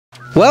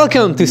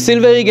Welcome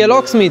to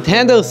Locksmith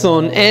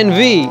Henderson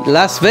NV,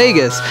 Las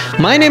Vegas.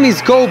 My name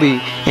is Colby,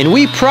 and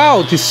we're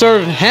proud to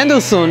serve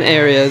Henderson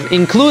areas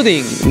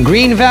including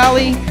Green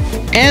Valley,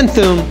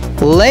 Anthem,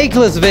 Lake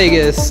Las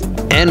Vegas,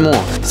 and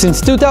more.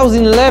 Since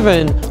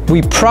 2011,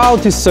 we're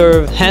proud to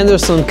serve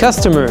Henderson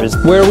customers,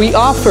 where we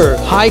offer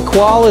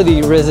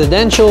high-quality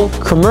residential,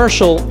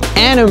 commercial,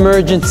 and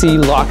emergency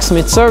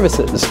locksmith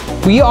services.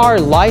 We are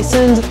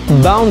licensed,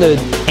 bounded,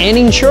 and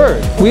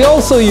insured. We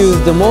also use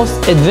the most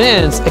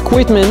advanced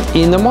equipment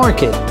in the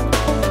market.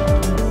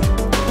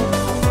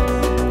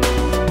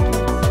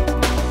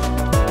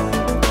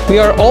 We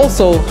are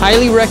also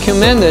highly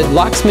recommended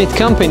locksmith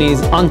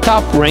companies on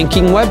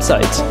top-ranking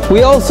websites.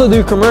 We also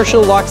do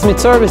commercial locksmith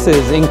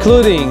services,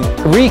 including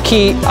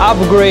rekey,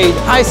 upgrade,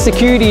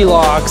 high-security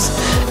locks,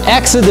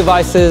 exit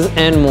devices,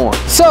 and more.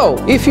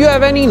 So, if you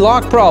have any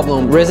lock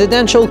problem,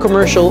 residential,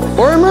 commercial,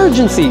 or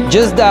emergency,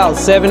 just dial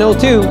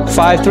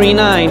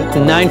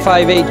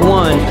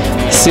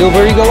 702-539-9581.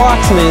 Silver Eagle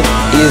Locksmith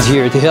is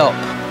here to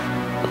help.